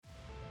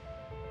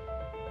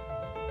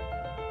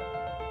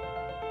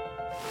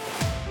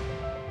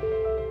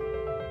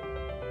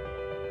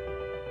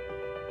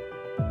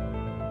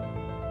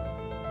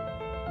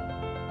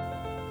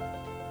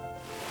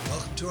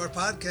to our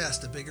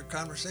podcast, A Bigger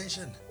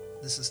Conversation.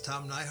 This is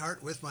Tom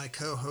Neihart with my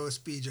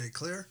co-host BJ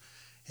Clear.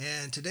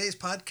 And today's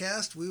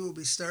podcast, we will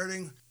be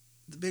starting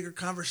the bigger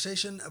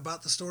conversation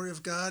about the story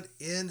of God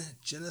in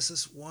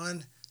Genesis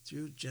 1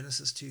 through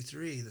Genesis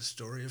 2:3, the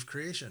story of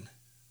creation.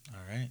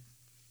 All right.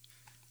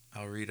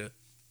 I'll read it.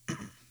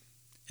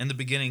 In the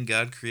beginning,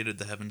 God created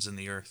the heavens and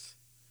the earth.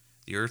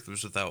 The earth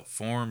was without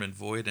form and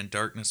void, and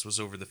darkness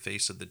was over the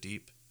face of the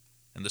deep.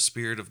 And the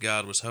Spirit of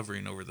God was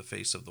hovering over the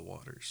face of the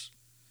waters.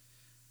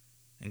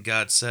 And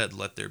God said,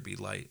 "Let there be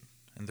light."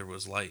 And there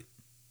was light.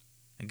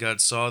 And God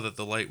saw that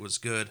the light was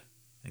good.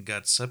 And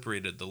God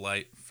separated the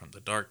light from the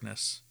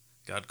darkness.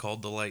 God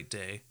called the light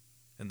day,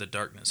 and the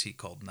darkness he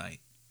called night.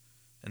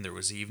 And there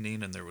was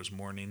evening, and there was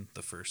morning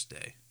the first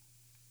day.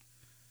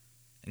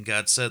 And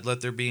God said,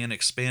 "Let there be an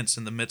expanse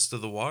in the midst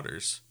of the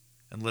waters,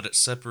 and let it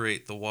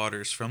separate the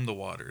waters from the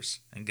waters."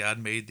 And God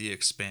made the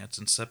expanse,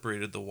 and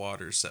separated the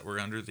waters that were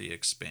under the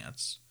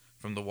expanse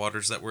from the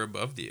waters that were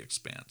above the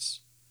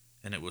expanse.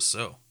 And it was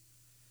so.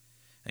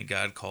 And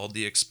God called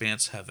the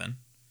expanse heaven,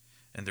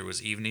 and there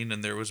was evening,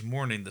 and there was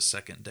morning the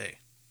second day.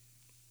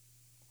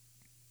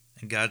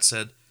 And God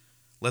said,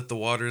 "Let the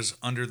waters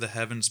under the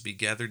heavens be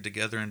gathered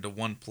together into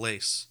one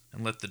place,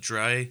 and let the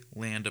dry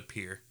land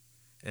appear."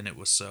 And it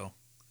was so.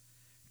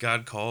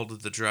 God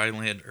called the dry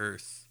land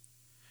earth,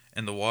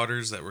 and the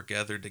waters that were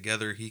gathered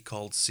together he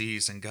called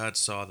seas, and God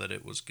saw that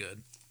it was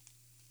good.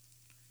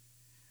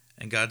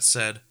 And God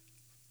said,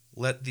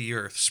 "Let the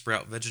earth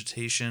sprout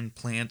vegetation,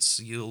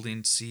 plants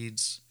yielding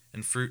seeds,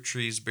 and fruit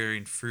trees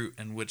bearing fruit,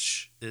 in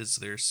which is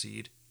their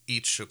seed,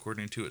 each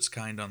according to its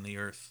kind on the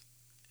earth."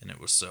 And it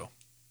was so.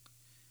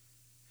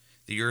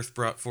 The earth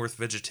brought forth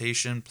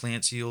vegetation,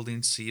 plants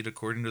yielding seed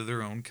according to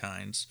their own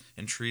kinds,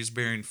 and trees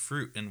bearing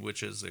fruit, in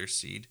which is their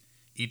seed,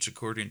 each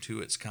according to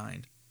its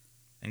kind.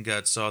 And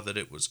God saw that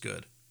it was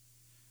good.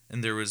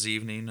 And there was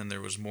evening, and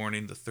there was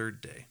morning the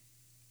third day.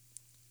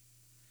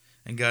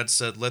 And God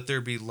said, "Let there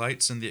be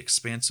lights in the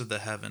expanse of the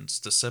heavens,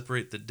 to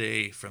separate the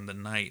day from the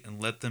night, and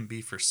let them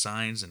be for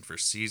signs, and for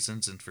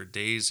seasons, and for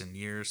days and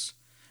years.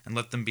 And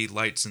let them be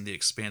lights in the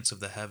expanse of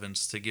the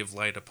heavens, to give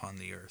light upon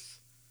the earth."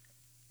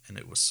 And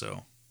it was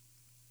so.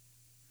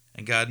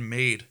 And God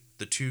made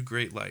the two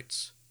great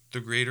lights,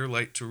 the greater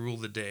light to rule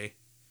the day,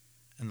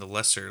 and the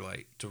lesser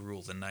light to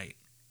rule the night,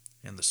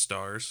 and the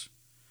stars.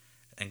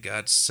 And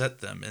God set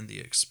them in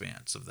the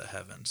expanse of the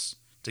heavens,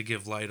 to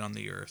give light on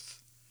the earth,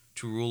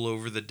 to rule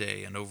over the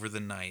day and over the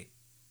night,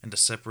 and to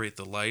separate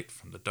the light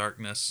from the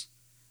darkness.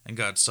 And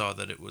God saw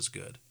that it was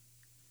good.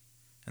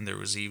 And there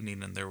was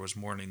evening, and there was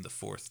morning the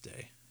fourth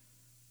day.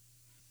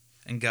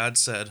 And God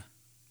said,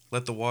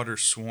 "Let the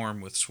waters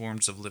swarm with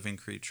swarms of living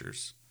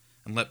creatures,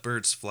 and let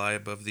birds fly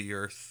above the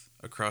earth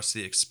across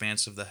the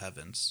expanse of the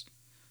heavens."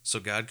 So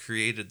God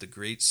created the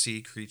great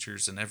sea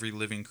creatures and every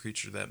living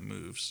creature that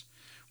moves,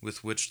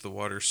 with which the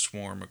waters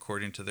swarm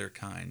according to their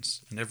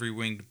kinds, and every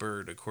winged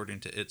bird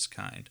according to its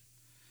kind.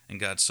 And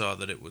God saw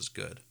that it was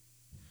good.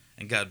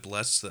 And God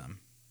blessed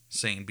them,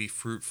 saying, "Be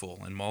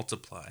fruitful and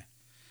multiply,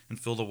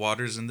 and fill the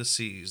waters and the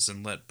seas,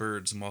 and let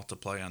birds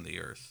multiply on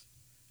the earth."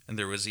 And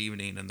there was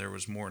evening, and there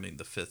was morning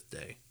the fifth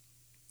day.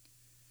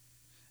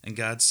 And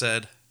God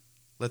said,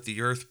 "Let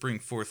the earth bring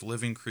forth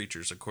living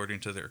creatures according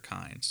to their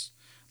kinds,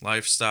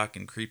 livestock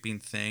and creeping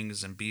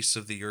things, and beasts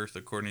of the earth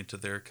according to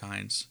their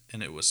kinds."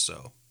 And it was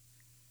so.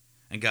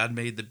 And God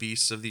made the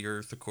beasts of the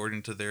earth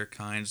according to their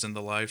kinds, and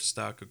the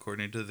livestock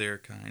according to their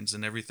kinds,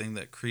 and everything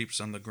that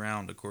creeps on the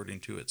ground according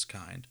to its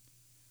kind.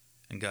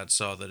 And God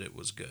saw that it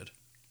was good.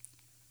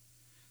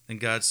 Then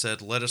God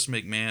said, "Let us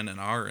make man in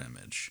our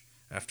image,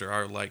 after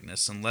our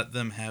likeness, and let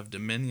them have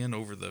dominion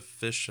over the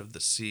fish of the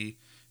sea,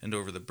 and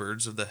over the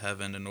birds of the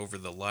heaven, and over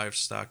the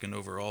livestock, and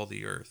over all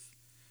the earth,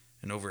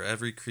 and over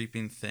every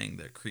creeping thing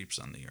that creeps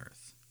on the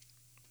earth."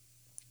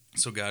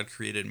 So God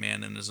created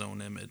man in his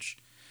own image.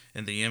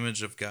 In the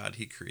image of God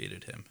he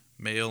created him.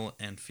 Male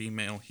and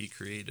female he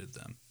created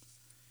them.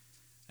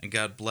 And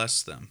God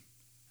blessed them.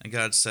 And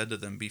God said to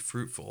them, "Be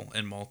fruitful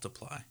and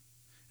multiply,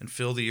 and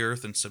fill the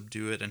earth and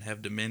subdue it, and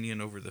have dominion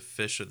over the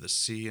fish of the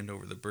sea, and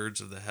over the birds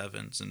of the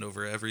heavens, and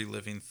over every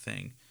living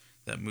thing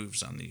that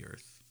moves on the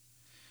earth."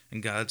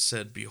 And God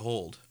said,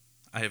 "Behold,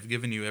 I have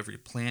given you every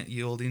plant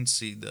yielding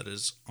seed that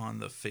is on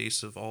the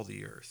face of all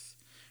the earth,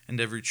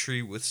 and every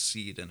tree with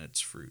seed in its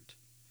fruit.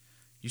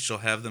 You shall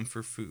have them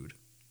for food.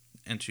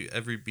 And to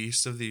every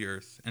beast of the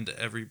earth, and to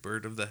every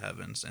bird of the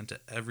heavens, and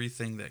to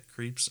everything that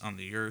creeps on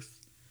the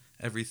earth,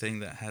 everything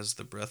that has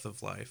the breath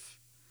of life,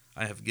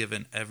 I have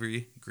given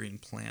every green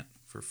plant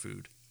for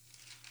food."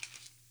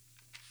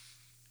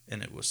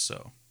 And it was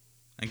so.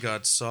 And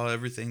God saw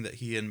everything that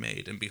he had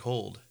made, and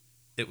behold,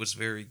 it was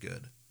very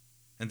good.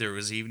 And there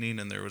was evening,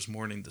 and there was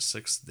morning the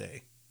sixth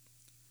day.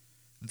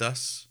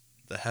 Thus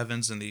the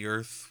heavens and the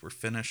earth were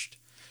finished,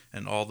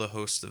 and all the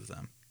host of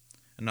them.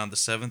 And on the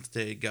seventh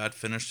day God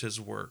finished his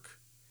work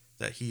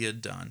that he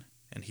had done,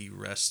 and he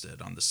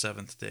rested on the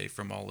seventh day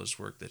from all his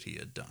work that he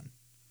had done.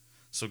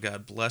 So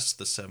God blessed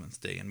the seventh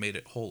day and made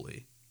it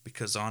holy,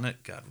 because on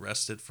it God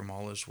rested from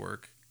all his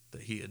work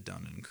that he had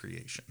done in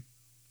creation.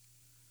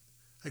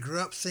 I grew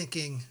up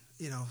thinking,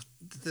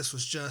 that this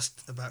was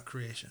just about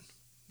creation.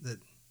 That's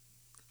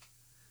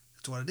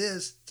what it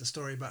is. It's a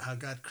story about how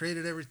God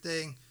created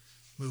everything.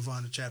 Move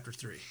on to chapter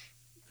 3.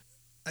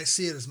 I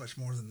see it as much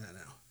more than that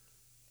now.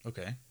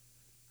 Okay.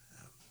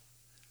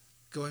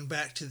 Going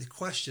back to the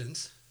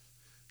questions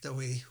that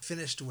we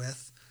finished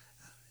with,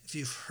 if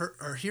you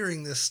are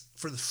hearing this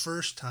for the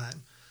first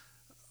time,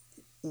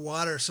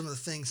 what are some of the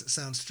things that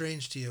sound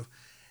strange to you?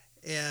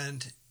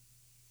 And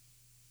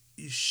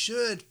you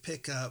should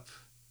pick up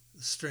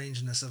the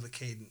strangeness of a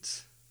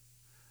cadence,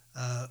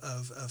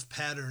 of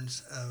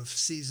patterns, of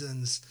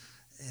seasons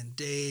and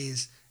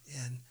days.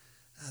 And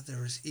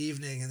there was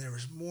evening and there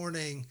was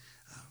morning,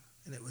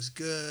 and it was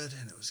good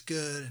and it was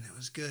good and it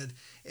was good.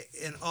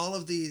 And all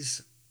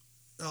this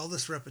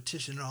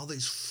repetition, all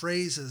these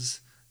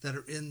phrases that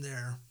are in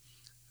there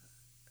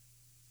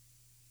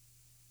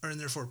are in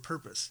there for a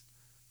purpose.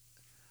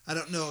 I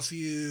don't know if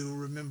you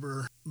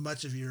remember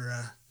much of your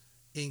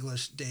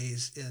English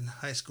days in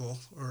high school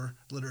or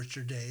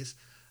literature days.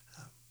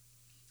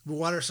 But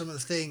what are some of the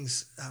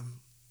things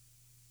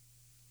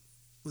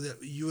that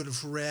you would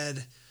have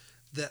read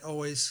that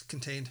always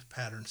contained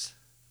patterns?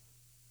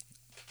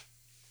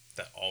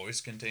 That always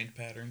contained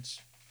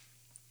patterns?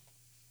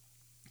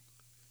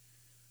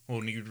 Well,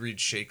 when you'd read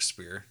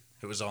Shakespeare,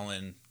 it was all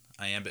in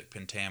iambic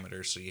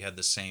pentameter, so you had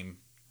the same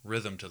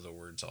rhythm to the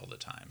words all the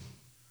time.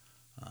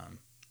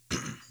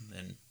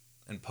 And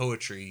in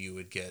poetry, you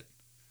would get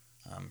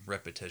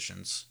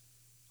repetitions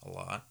a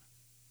lot.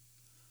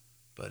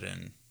 But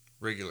in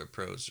regular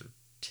prose, there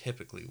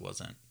typically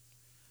wasn't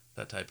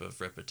that type of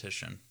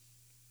repetition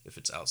if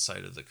it's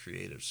outside of the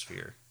creative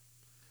sphere.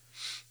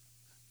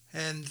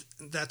 And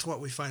that's what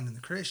we find in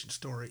the creation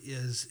story,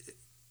 is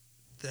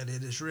that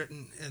it is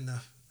written in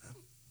the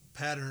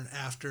pattern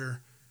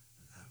after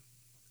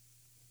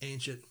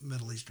ancient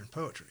Middle Eastern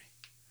poetry.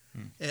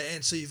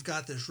 And so you've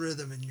got this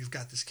rhythm and you've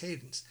got this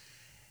cadence.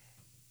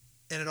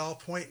 And it all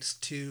points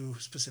to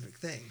specific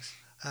things.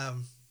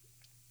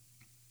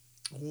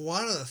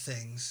 One of the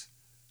things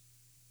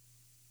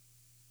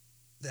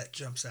that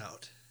jumps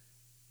out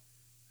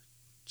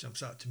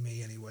to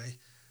me anyway,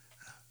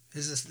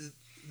 is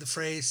the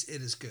phrase,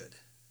 "it is good."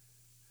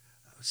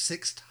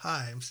 6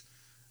 times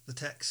the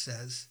text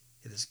says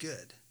it is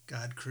good.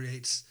 God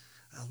creates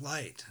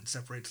light and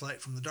separates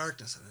light from the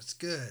darkness, and it's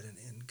good.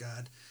 And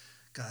God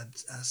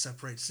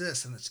separates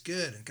this, and it's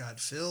good. And God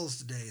fills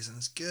the days, and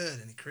it's good.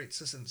 And he creates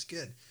this, and it's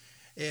good.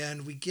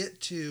 And we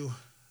get to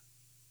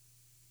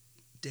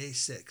day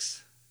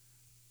 6.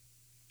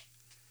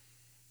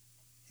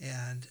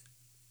 And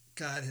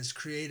God has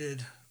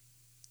created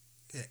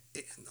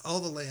all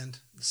the land,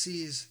 the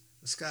seas,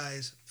 the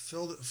skies,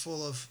 filled it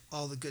full of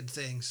all the good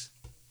things.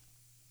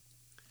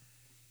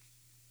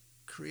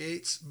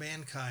 Creates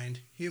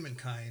mankind,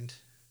 humankind.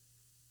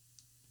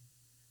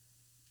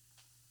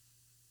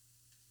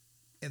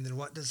 And then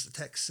what does the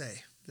text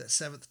say? That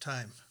 7th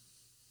time.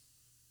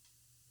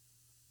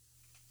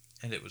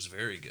 And it was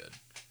very good.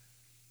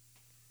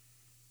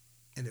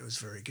 And it was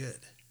very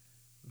good.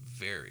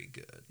 Very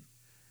good.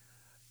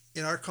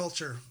 In our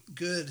culture,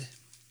 good,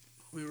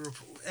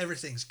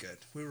 everything's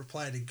good. We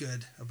reply to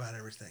good about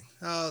everything.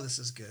 Oh, this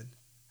is good.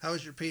 How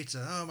was your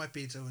pizza? Oh, my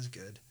pizza was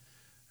good.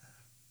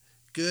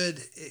 Good,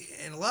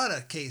 in a lot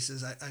of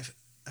cases, I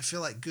feel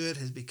like good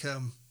has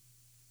become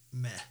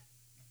meh.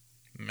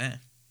 Meh.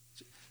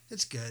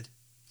 It's good.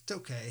 It's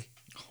okay.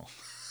 Oh.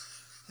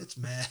 It's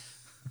meh.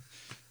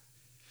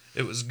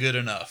 It was good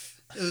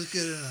enough. It was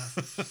good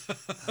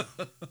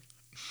enough.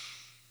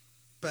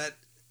 But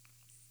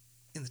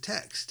in the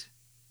text,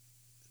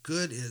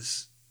 good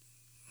is,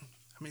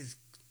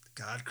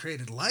 God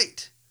created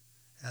light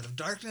out of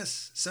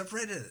darkness,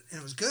 separated it, and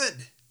it was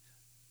good.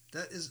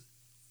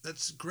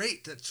 That's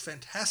great. That's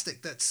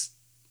fantastic. That's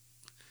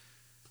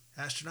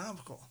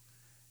astronomical.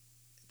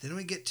 Then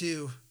we get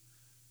to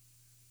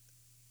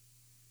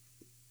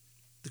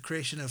the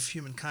creation of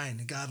humankind,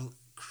 and God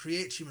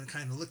creates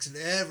humankind and looks at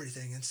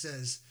everything and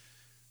says,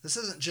 this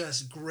isn't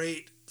just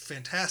great,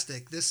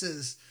 fantastic. This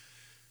is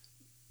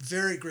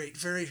very great,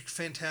 very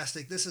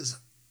fantastic. This is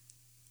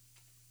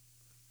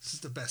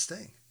the best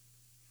thing.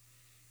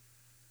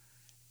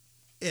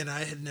 And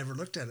I had never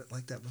looked at it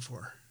like that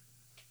before.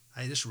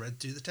 I just read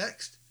through the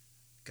text.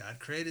 God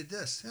created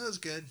this. It was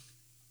good.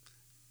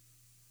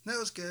 That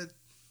was good.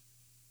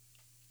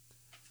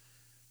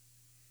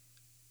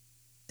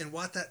 And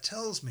what that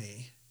tells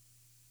me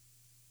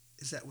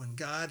is that when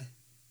God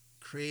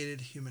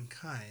created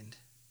humankind,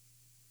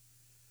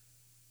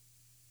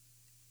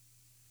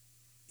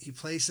 he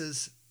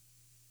places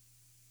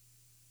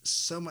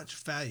so much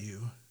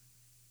value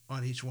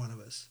on each one of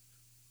us.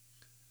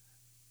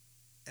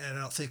 And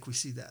I don't think we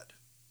see that.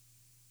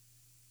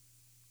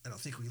 I don't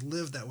think we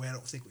live that way. I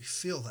don't think we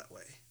feel that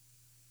way.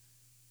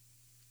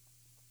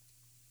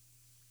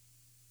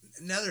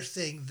 Another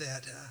thing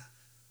that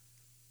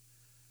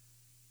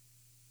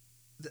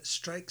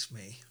strikes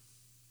me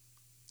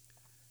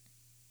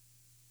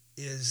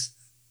is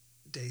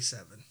day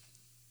 7.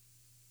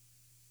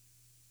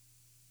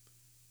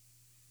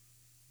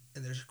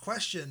 And there's a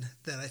question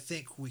that I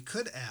think we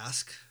could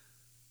ask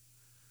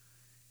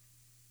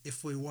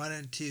if we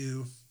wanted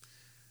to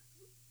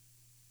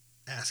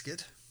ask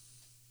it.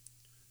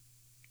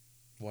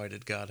 Why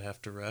did God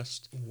have to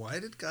rest? Why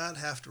did God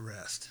have to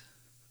rest?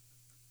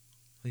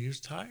 He was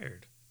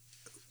tired.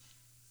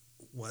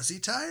 Was he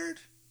tired?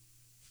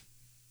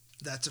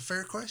 That's a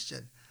fair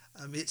question.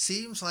 It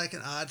seems like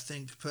an odd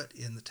thing to put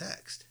in the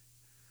text.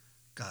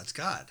 God's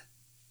God.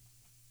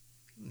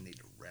 He doesn't need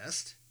to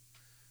rest.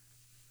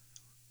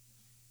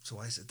 So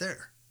why is it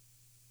there?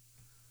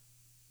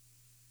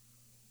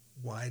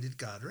 Why did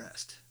God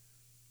rest?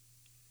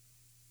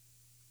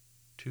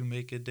 To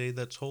make a day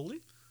that's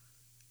holy?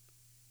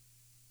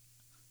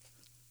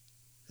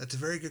 That's a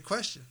very good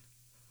question.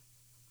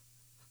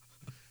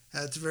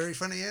 That's a very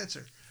funny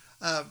answer.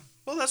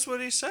 Well, that's what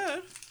he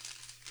said.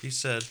 He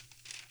said,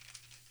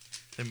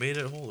 they made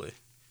it holy.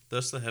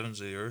 Thus the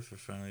heavens and the earth were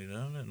finally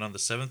done. And on the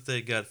seventh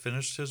day God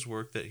finished his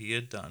work that he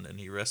had done, and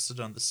he rested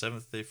on the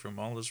seventh day from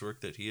all his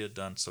work that he had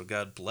done. So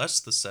God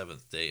blessed the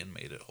seventh day and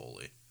made it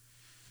holy.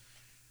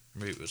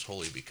 Maybe it was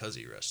holy because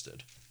he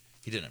rested.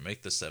 He didn't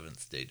make the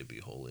seventh day to be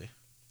holy,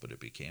 but it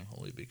became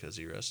holy because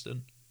he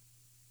rested.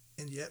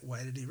 And yet,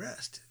 why did he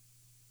rest?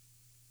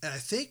 And I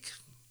think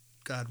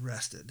God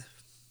rested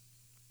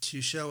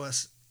to show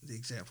us the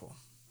example.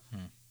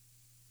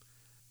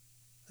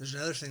 There's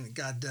another thing that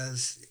God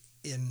does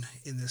in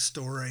this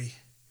story,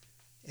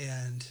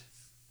 and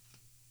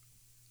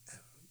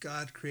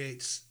God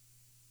creates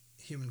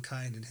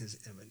humankind in his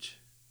image.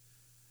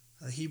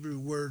 The Hebrew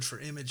word for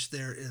image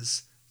there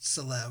is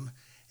Salem,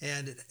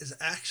 and it is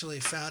actually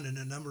found in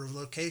a number of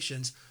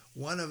locations.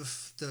 One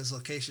of those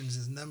locations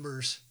is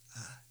Numbers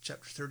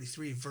chapter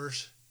 33,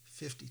 verse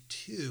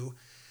 52.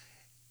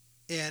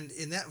 And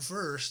in that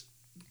verse,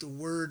 the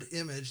word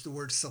image, the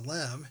word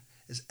Salem,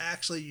 is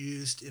actually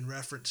used in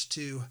reference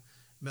to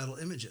metal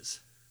images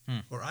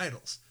or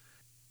idols.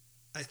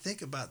 I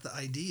think about the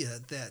idea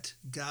that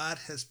God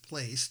has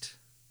placed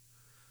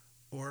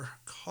or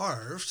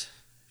carved,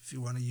 if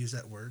you want to use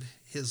that word,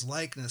 his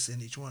likeness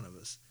in each one of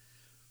us.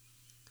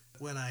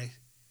 When I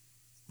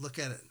look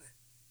at it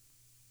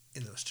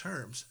in those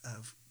terms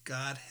of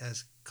God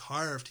has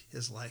carved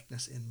his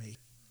likeness in me,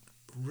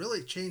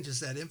 really changes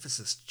that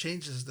emphasis,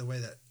 changes the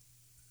way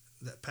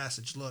that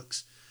passage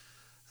looks.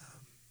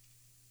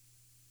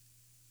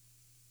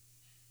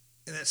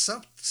 And that's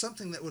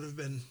something that would have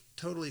been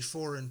totally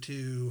foreign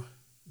to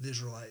the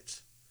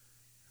Israelites.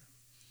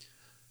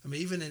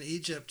 Even in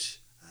Egypt,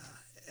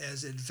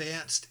 as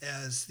advanced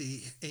as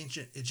the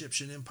ancient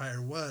Egyptian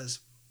empire was,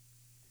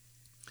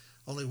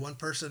 only one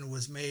person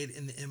was made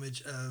in the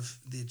image of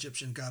the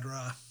Egyptian god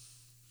Ra.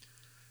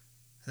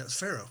 And that was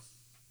Pharaoh.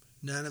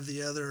 None of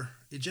the other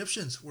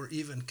Egyptians were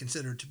even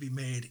considered to be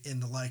made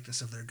in the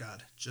likeness of their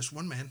god. Just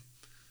one man.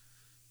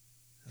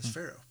 That's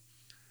Pharaoh.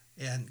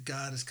 And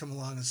God has come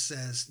along and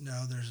says,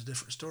 no, there's a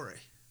different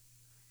story.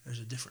 There's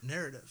a different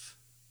narrative.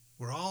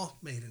 We're all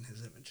made in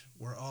his image.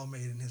 We're all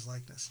made in his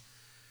likeness.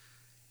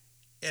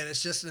 And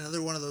it's just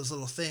another one of those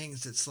little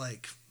things that's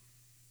like,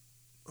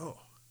 oh,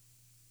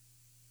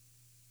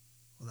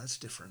 well, that's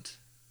different.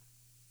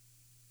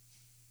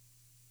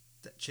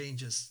 That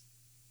changes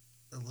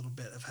a little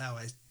bit of how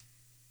I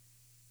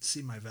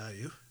see my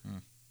value.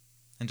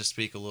 And to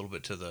speak a little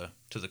bit to the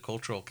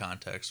cultural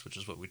context, which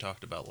is what we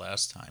talked about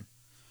last time,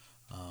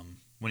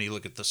 when you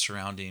look at the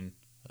surrounding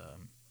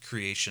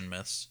creation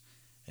myths,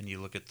 and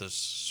you look at the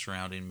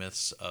surrounding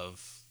myths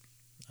of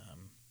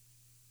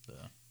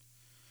the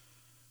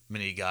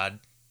many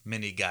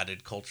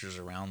godded cultures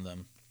around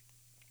them,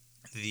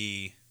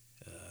 the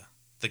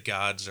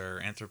gods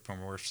are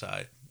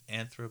anthropomorphized.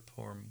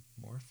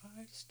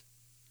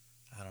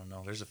 I don't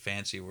know. There's a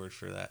fancy word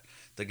for that.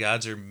 The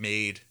gods are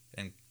made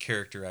and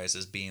characterized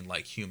as being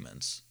like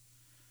humans.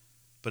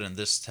 But in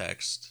this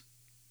text,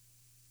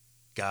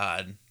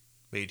 God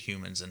made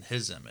humans in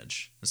his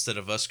image. Instead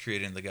of us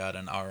creating the God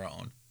in our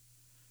own,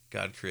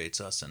 God creates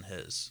us in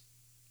his.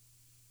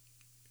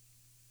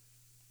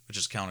 Which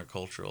is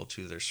countercultural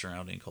to their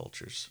surrounding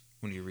cultures.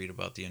 When you read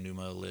about the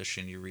Enuma Elish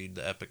and you read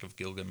the Epic of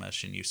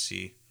Gilgamesh and you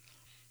see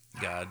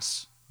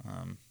gods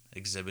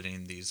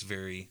exhibiting these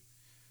very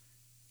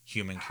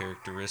human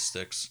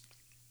characteristics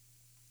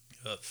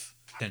of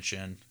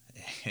tension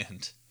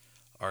and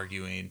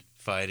arguing,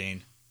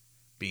 fighting,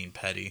 being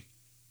petty.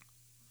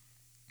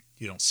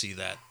 You don't see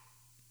that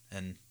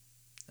in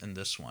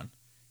this one.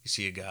 You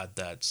see a God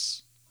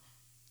that's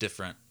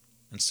different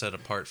and set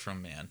apart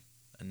from man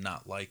and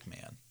not like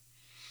man.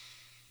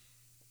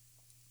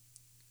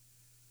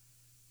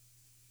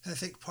 I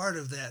think part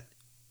of that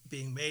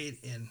being made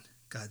in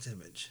God's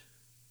image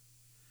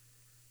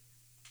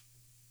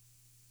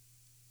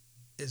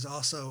is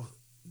also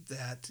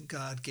that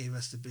God gave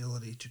us the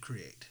ability to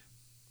create.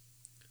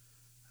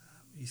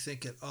 You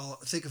think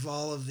of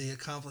all of the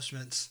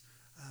accomplishments,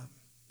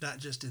 not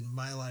just in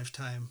my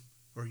lifetime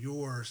or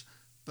yours,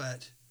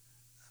 but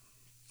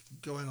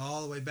going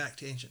all the way back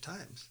to ancient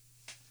times.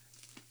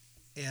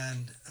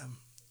 And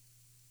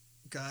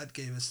God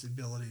gave us the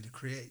ability to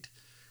create.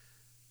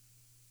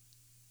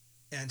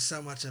 and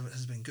so much of it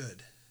has been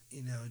good.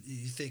 You know,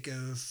 you think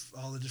of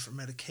all the different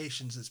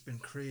medications that's been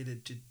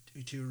created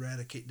to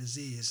eradicate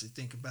disease. You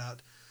think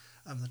about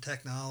the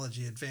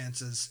technology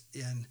advances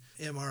in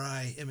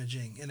MRI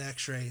imaging and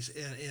X-rays,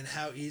 and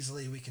how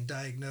easily we can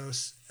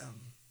diagnose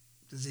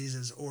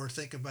diseases, or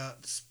think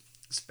about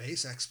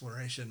space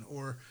exploration,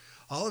 or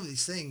all of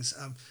these things.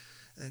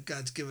 And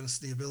God's given us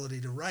the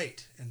ability to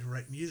write, and to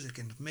write music,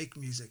 and to make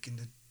music,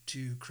 and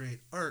to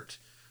create art.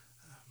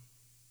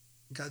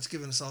 God's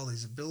given us all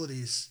these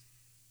abilities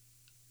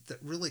that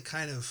really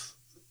kind of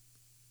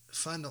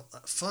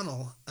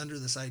funnel under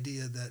this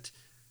idea that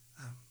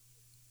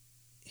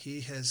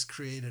He has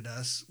created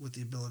us with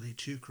the ability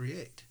to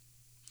create.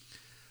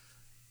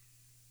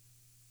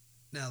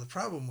 Now, the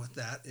problem with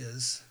that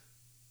is,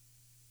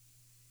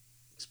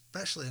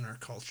 especially in our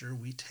culture,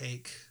 we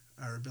take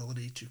our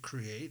ability to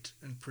create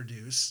and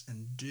produce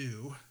and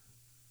do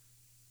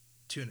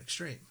to an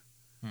extreme.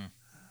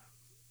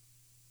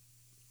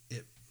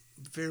 It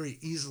very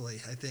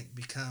easily, I think,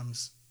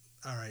 becomes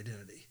our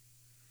identity.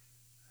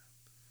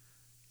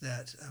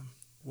 That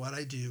what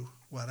I do,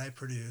 what I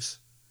produce,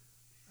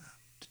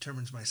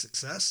 determines my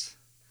success.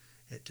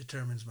 It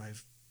determines my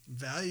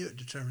value. It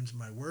determines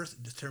my worth.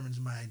 It determines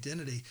my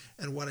identity.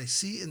 And what I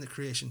see in the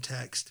creation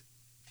text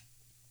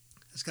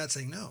is God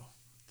saying, no,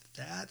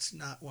 that's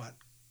not what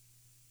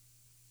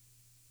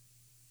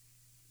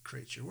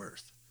creates your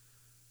worth.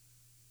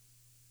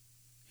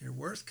 Your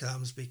worth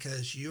comes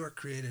because you are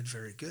created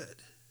very good.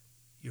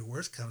 Your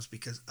worth comes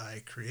because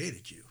I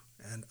created you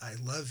and I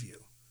love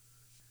you.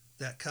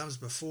 That comes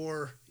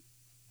before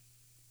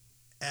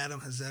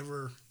Adam has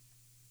ever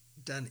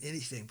done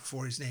anything,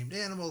 before he's named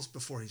animals,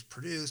 before he's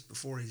produced,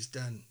 before he's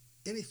done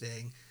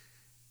anything.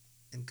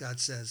 And God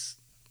says,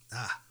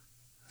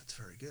 that's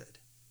very good.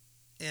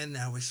 And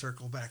now we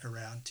circle back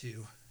around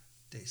to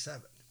day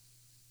 7.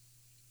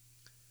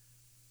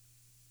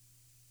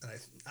 And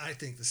I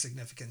think the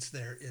significance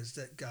there is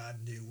that God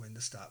knew when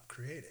to stop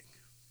creating,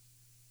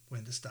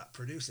 when to stop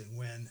producing,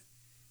 when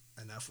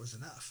enough was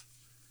enough.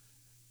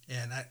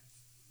 And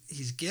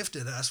He's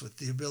gifted us with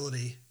the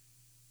ability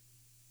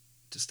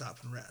to stop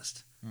and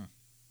rest.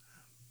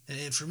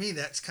 And for me,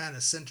 that's kind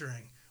of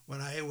centering. When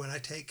I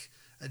take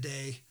a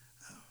day,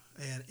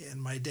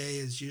 and my day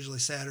is usually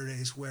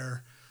Saturdays,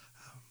 where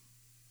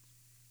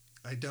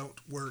I don't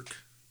work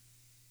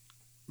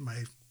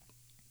my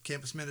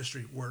campus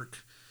ministry work.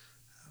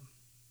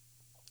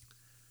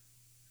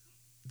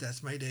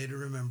 That's my day to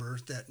remember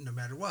that no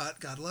matter what,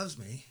 God loves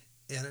me,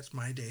 and it's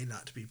my day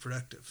not to be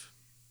productive,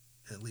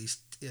 at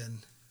least in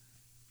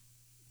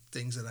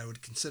things that I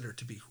would consider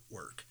to be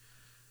work.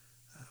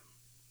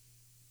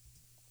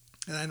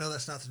 And I know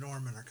that's not the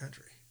norm in our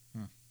country.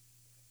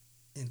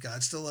 And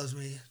God still loves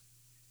me,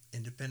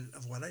 independent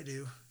of what I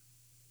do,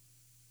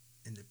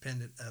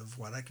 independent of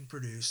what I can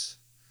produce.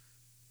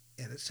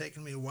 And it's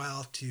taken me a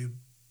while to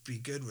be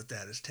good with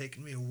that. It's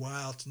taken me a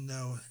while to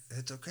know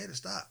it's okay to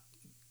stop.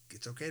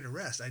 It's okay to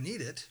rest. I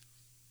need it.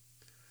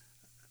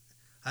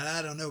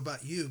 I don't know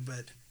about you,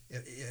 but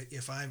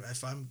if I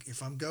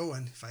go,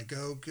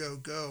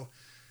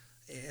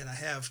 and I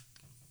have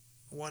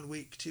 1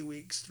 week, 2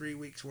 weeks, 3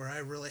 weeks where I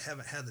really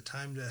haven't had the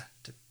time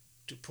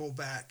to pull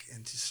back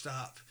and to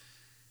stop,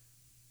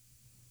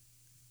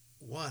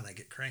 one, I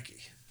get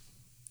cranky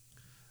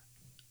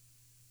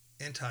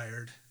and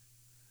tired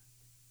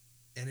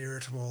and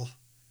irritable,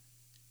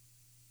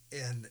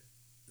 and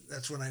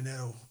that's when I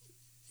know,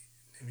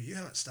 you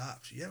haven't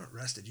stopped, you haven't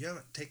rested, you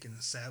haven't taken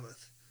a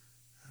Sabbath.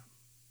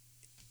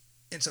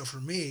 And so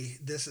for me,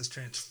 this is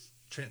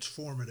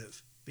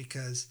transformative,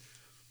 because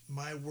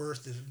my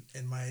worth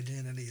and my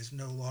identity is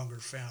no longer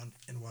found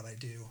in what I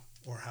do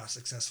or how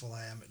successful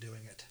I am at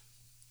doing it.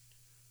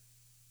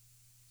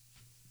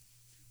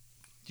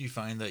 Do you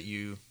find that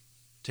you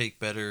take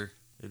better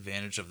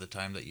advantage of the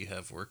time that you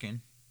have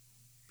working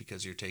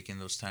because you're taking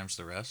those times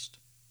to rest?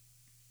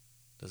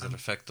 Does it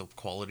affect the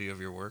quality of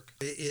your work?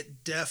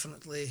 It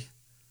definitely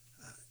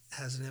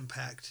has an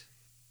impact.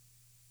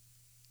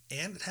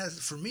 And it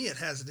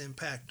has an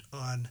impact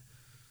on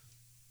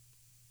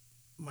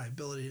my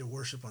ability to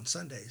worship on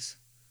Sundays,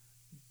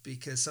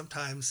 because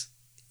sometimes,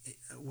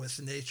 with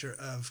the nature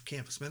of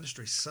campus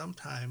ministry,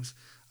 sometimes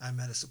I'm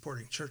at a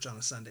supporting church on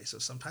a Sunday, so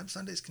sometimes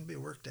Sundays can be a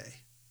work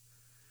day.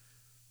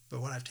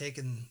 But when I've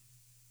taken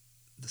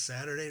the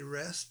Saturday to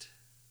rest,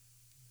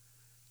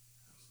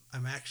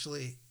 I'm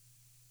actually,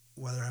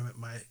 whether I'm at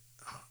my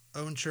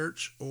own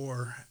church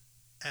or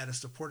at a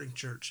supporting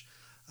church,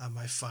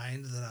 I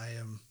find that I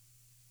am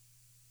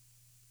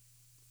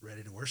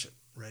ready to worship,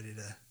 ready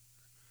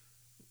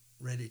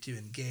to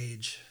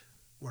engage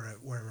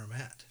wherever I'm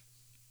at.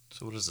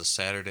 So what does a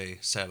Saturday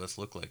Sabbath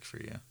look like for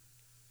you?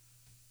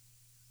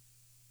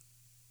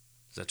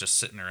 Is that just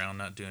sitting around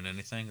not doing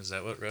anything? Is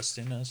that what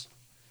resting is?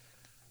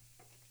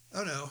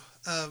 Oh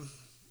no.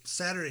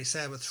 Saturday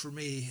Sabbath for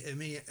me, it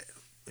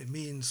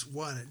means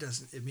one,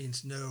 it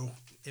means no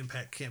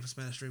impact campus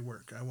ministry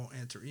work. I won't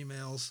answer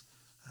emails.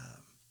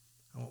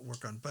 I won't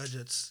work on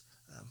budgets.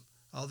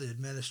 All the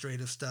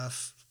administrative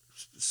stuff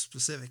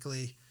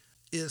specifically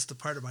is the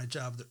part of my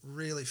job that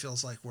really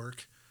feels like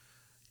work,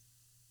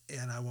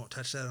 and I won't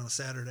touch that on a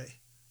Saturday.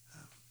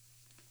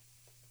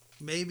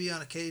 Maybe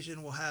on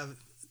occasion we'll have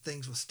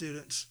things with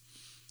students.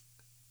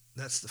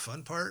 That's the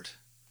fun part.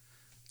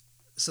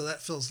 So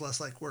that feels less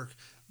like work.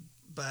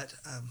 But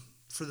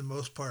for the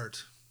most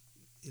part,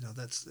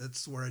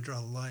 that's where I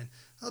draw the line.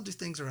 I'll do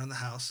things around the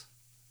house.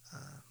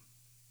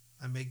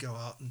 I may go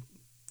out and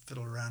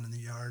fiddle around in the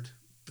yard,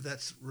 but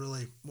that's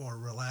really more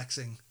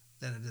relaxing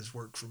than it is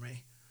work for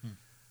me.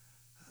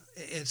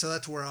 And so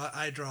that's where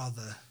I'll draw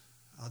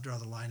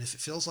the line. If it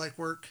feels like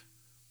work,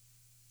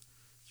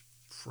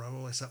 it's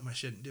probably something I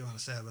shouldn't do on a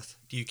Sabbath.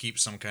 Do you keep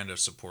some kind of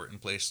support in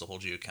place to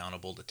hold you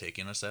accountable to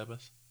taking a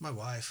Sabbath? My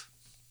wife.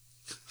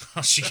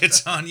 She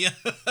gets on you.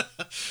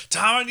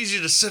 Tom, I need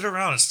you to sit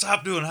around and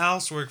stop doing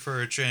housework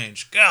for a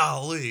change.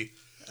 Golly.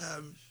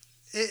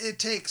 It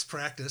takes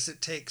practice.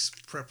 It takes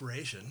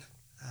preparation,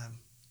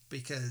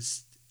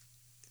 because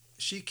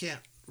she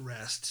can't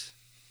rest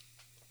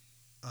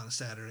on a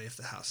Saturday if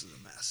the house is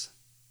a mess.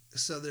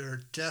 So there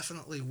are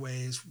definitely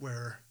ways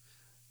where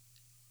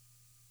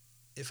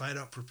if I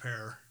don't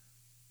prepare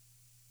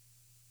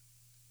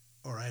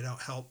or I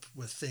don't help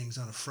with things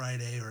on a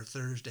Friday or a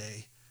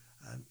Thursday,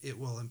 it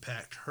will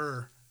impact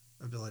her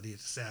ability to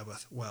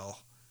Sabbath well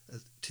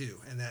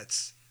too. And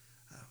that's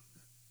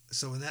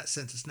so in that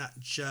sense, it's not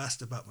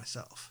just about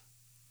myself.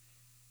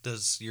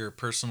 Does your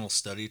personal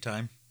study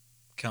time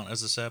count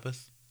as a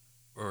Sabbath,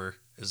 or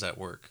is that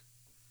work?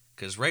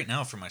 Because right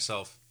now for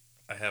myself,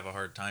 I have a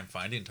hard time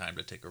finding time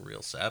to take a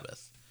real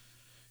Sabbath.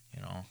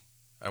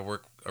 I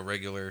work a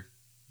regular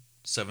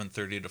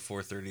 7:30 to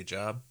 4:30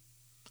 job.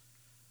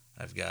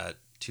 I've got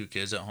 2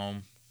 kids at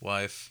home,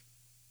 wife.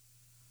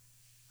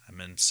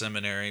 I'm in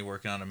seminary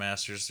working on a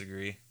master's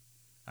degree.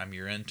 I'm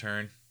your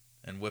intern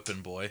and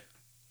whipping boy.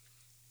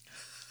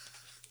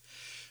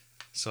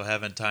 So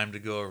having time to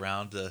go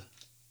around to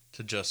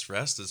just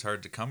rest is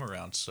hard to come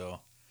around.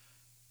 So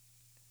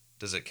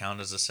does it count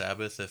as a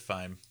Sabbath if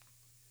I'm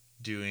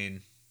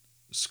doing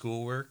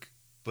schoolwork,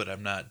 but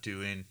I'm not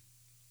doing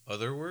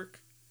other work?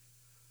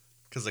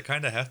 Because I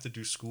kind of have to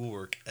do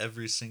schoolwork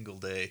every single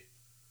day.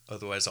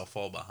 Otherwise I'll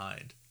fall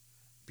behind.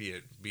 Be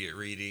it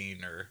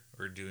reading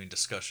or doing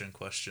discussion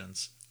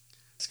questions.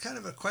 It's kind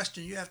of a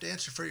question you have to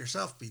answer for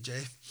yourself,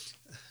 BJ.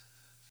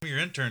 I'm your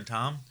intern,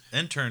 Tom.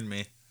 Intern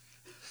me.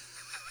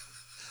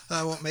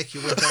 I won't make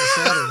you work on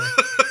Saturday.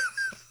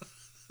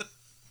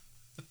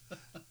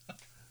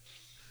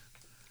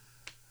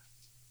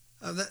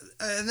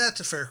 And that's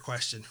a fair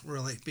question,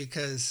 really,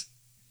 because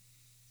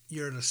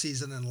you're in a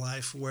season in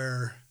life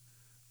where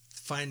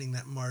finding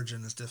that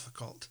margin is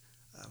difficult.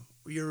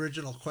 Your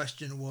original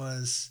question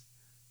was,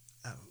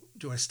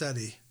 do I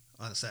study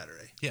on a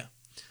Saturday? Yeah.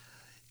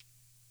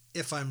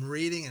 If I'm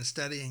reading and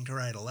studying to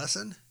write a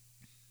lesson,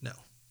 no.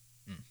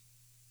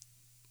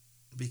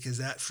 Because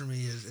that for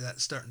me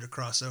that's starting to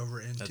cross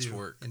over into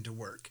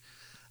work.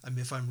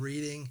 If I'm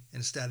reading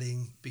and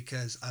studying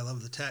because I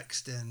love the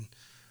text and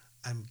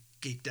I'm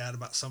geeked out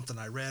about something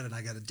I read and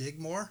I got to dig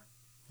more,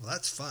 well,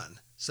 that's fun.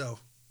 So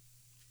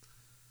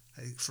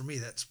for me,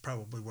 that's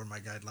probably where my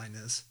guideline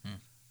is.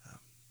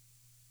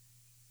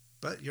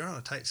 But you're on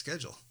a tight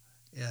schedule,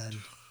 and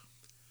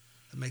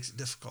it makes it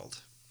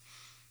difficult.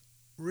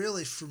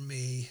 Really, for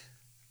me,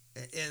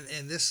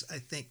 and this I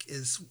think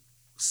is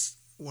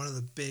one of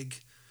the big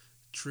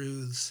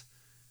truths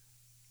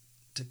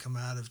to come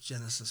out of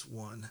Genesis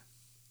 1.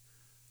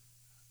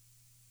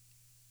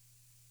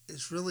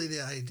 It's really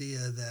the idea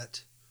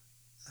that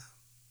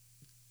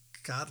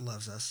God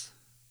loves us.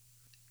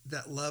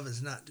 That love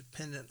is not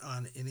dependent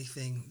on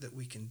anything that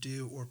we can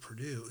do or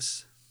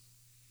produce.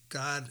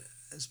 God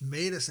has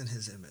made us in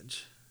His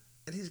image,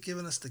 and He's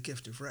given us the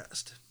gift of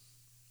rest.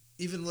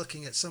 Even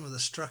looking at some of the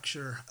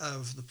structure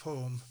of the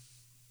poem,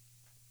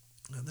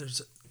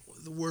 there's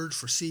the word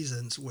for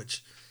seasons,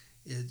 which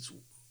is,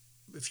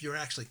 if you're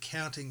actually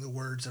counting the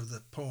words of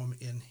the poem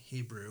in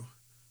Hebrew,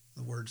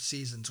 the word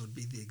seasons would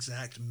be the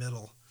exact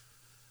middle.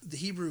 The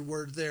Hebrew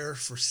word there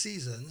for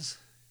seasons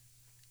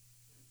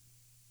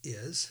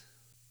is...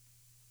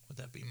 Would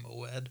that be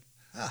moed?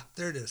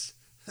 There it is.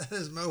 That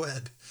is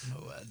moed.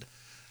 Moed.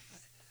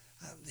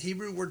 The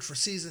Hebrew word for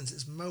seasons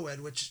is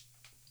moed, which,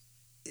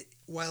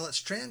 while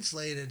it's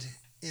translated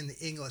in the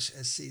English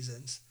as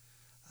seasons,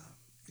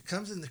 it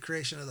comes in the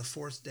creation of the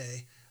 4th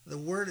day. The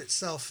word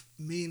itself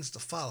means the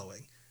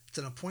following. It's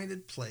an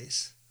appointed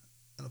place,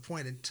 an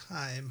appointed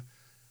time,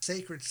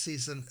 sacred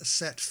season, a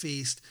set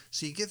feast.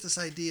 So you get this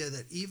idea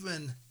that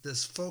even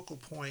this focal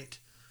point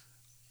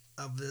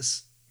of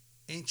this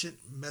ancient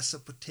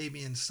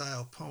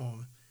Mesopotamian-style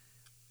poem,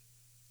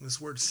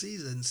 this word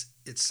seasons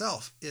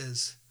itself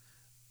is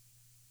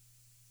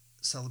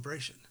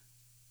celebration.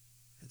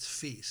 It's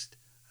feast.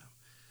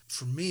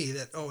 For me,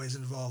 that always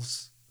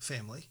involves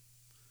family.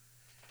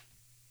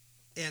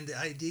 And the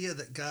idea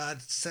that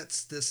God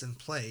sets this in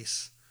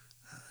place,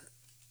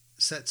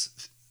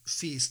 sets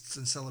feasts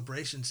and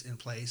celebrations in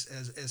place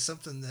as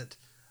something that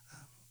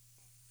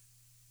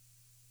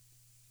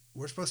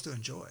we're supposed to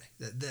enjoy.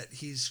 That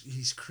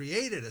He's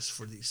created us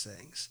for these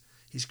things.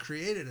 He's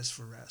created us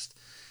for rest.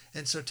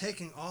 And so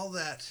taking all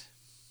this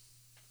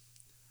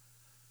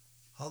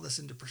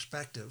into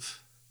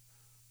perspective,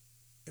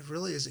 it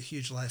really is a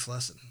huge life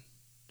lesson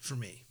for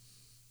me.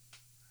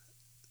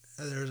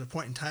 There was a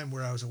point in time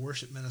where I was a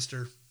worship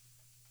minister,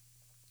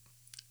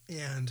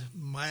 and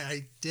my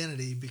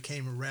identity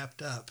became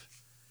wrapped up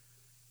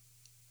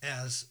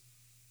as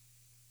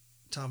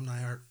Tom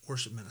Neihart,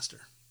 worship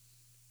minister.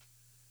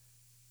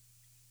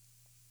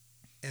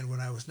 And when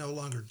I was no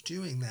longer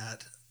doing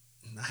that,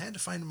 I had to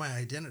find my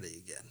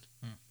identity again,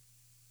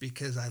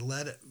 because I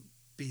let it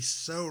be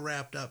so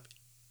wrapped up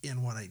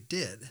in what I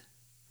did.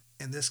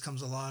 And this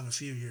comes along a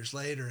few years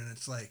later, and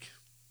it's like,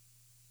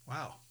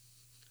 wow,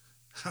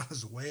 I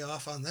was way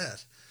off on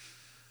that.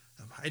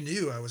 I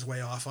knew I was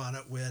way off on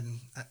it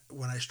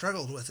when I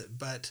struggled with it,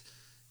 but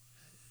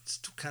it's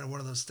kind of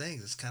one of those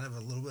things. It's kind of a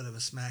little bit of a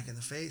smack in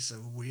the face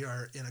of, we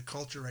are in a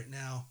culture right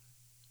now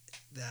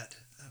that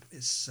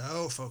is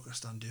so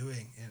focused on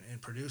doing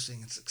and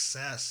producing and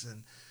success,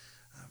 and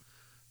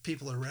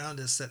people around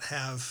us that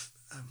have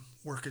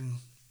working,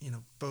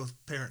 both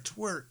parents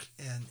work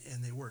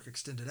and they work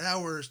extended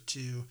hours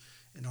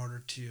in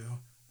order to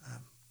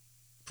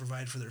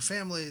provide for their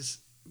families.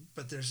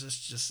 But there's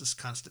just this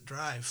constant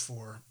drive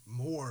for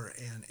more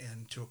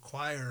and to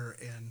acquire,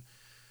 and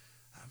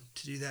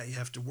to do that you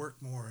have to work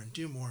more and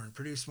do more and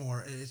produce more.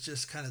 And it's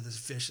just kind of this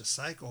vicious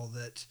cycle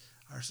that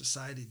our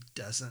society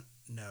doesn't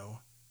know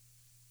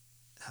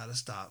how to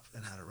stop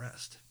and how to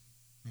rest.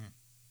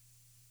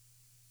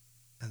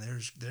 And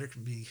there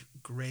can be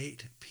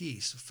great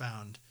peace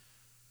found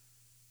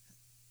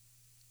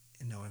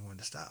in knowing when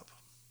to stop.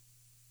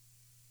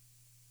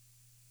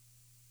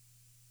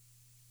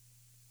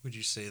 Would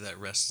you say that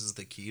rest is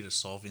the key to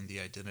solving the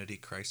identity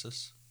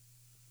crisis?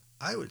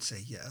 I would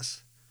say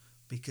yes,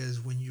 because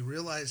when you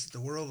realize that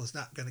the world is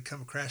not going to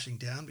come crashing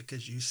down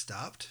because you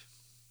stopped,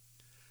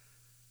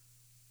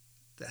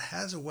 that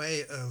has a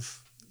way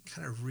of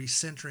kind of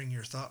recentering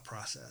your thought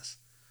process.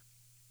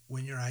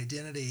 When your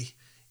identity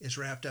is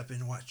wrapped up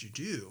in what you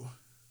do,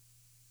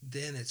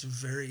 then it's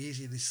very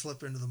easy to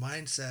slip into the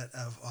mindset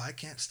of, oh, I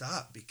can't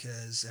stop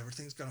because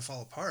everything's going to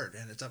fall apart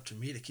and it's up to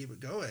me to keep it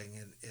going.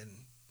 And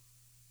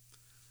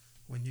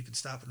when you can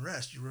stop and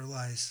rest, you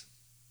realize,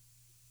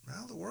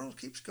 well, the world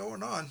keeps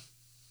going on,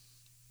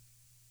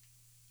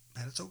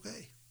 and it's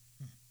okay.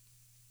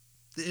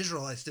 The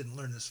Israelites didn't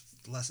learn this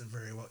lesson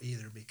very well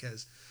either,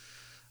 because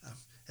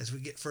as we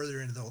get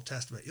further into the Old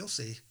Testament, you'll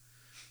see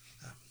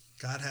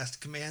God has to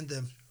command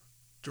them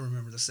to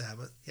remember the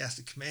Sabbath. He has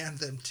to command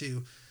them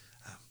to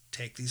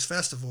take these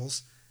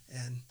festivals,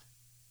 and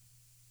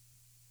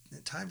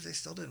at times they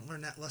still didn't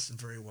learn that lesson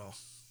very well.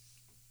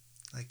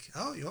 Like,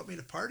 oh, you want me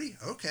to party?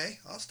 Okay,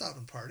 I'll stop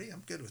and party.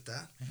 I'm good with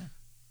that. Yeah.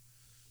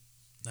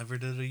 Never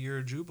did a year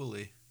of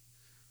Jubilee.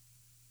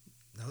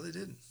 No, they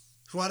didn't.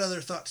 So what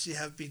other thoughts do you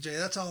have, BJ?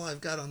 That's all I've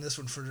got on this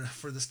one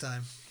for this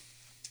time.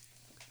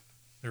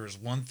 There was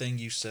one thing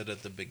you said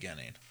at the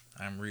beginning.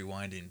 I'm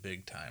rewinding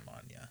big time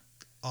on you.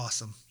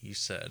 Awesome. You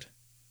said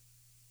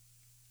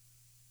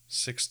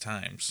 6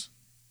 times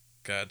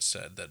God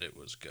said that it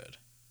was good.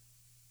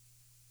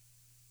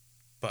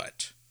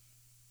 But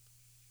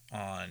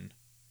on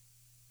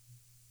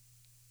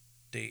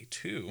day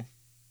 2,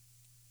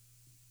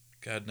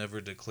 God never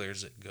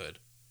declares it good.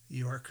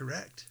 You are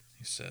correct.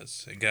 He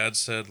says, and God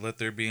said, let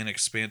there be an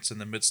expanse in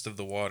the midst of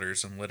the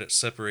waters, and let it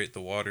separate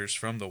the waters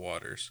from the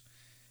waters.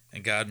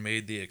 And God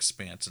made the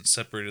expanse, and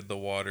separated the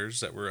waters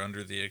that were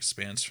under the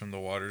expanse from the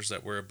waters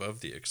that were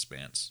above the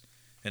expanse.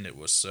 And it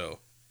was so.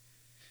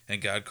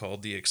 And God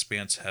called the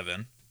expanse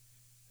heaven,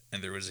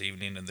 and there was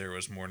evening and there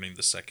was morning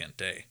the second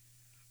day.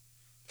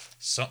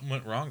 Something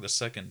went wrong the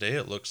second day,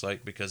 it looks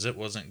like, because it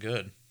wasn't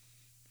good.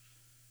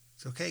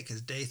 It's okay,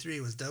 because day 3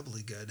 was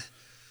doubly good.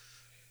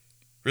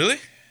 Really?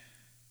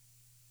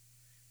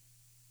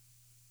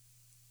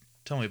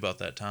 Tell me about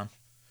that, Tom.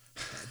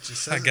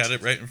 I got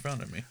it right in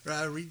front of me.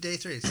 Read day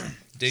 3.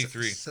 Day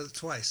 3. Says it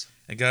twice.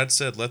 And God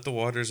said, let the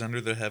waters under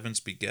the heavens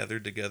be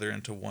gathered together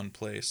into one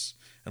place,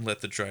 and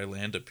let the dry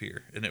land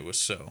appear. And it was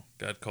so.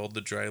 God called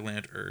the dry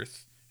land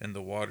earth, and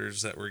the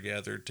waters that were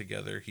gathered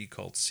together he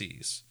called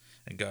seas.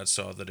 And God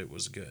saw that it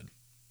was good.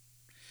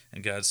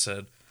 And God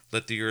said,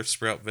 let the earth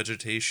sprout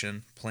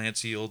vegetation,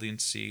 plants yielding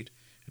seed,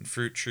 and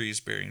fruit trees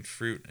bearing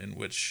fruit, in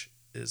which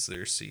is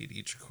their seed,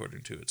 each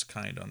according to its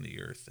kind on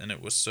the earth. And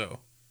it was so.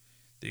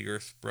 The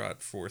earth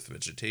brought forth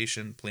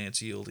vegetation,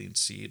 plants yielding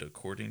seed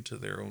according to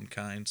their own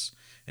kinds,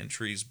 and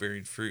trees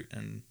bearing fruit,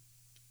 in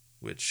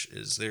which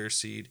is their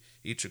seed,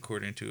 each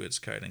according to its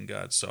kind. And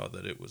God saw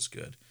that it was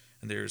good.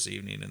 And there was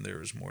evening and there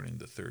was morning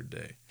the third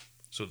day.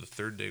 So the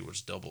third day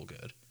was double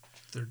good.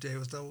 Third day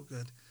was double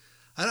good.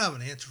 I don't have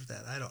an answer for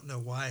that. I don't know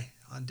why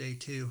on day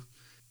 2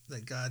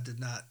 that God did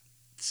not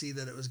see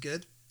that it was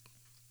good.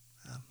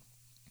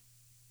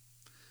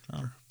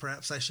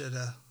 Perhaps I should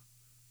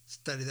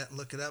study that and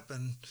look it up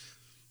and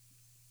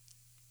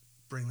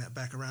bring that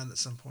back around at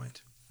some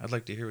point. I'd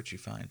like to hear what you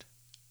find.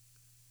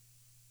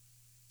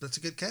 That's a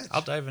good catch.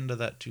 I'll dive into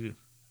that too.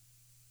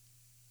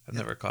 I've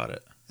never caught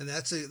it. And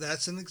that's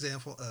an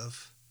example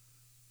of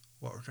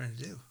what we're trying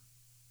to do.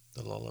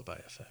 The lullaby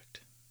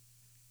effect.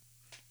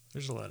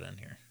 There's a lot in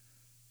here.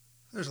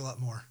 There's a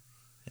lot more.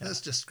 Yeah.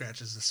 This just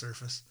scratches the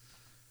surface.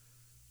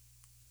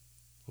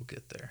 We'll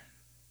get there.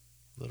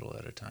 A little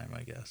at a time,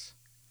 I guess.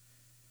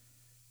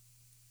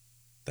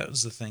 That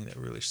was the thing that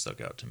really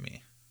stuck out to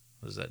me,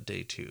 was that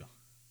day 2.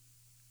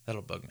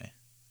 That'll bug me.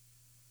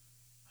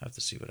 I have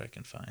to see what I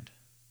can find.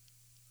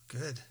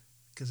 Good,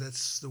 because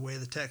that's the way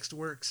the text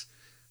works.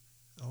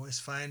 Always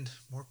find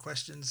more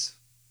questions. Is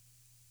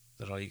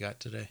that all you got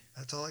today?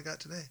 That's all I got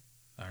today.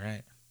 All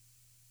right.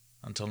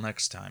 Until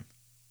next time.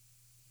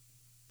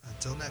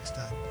 Until next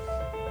time.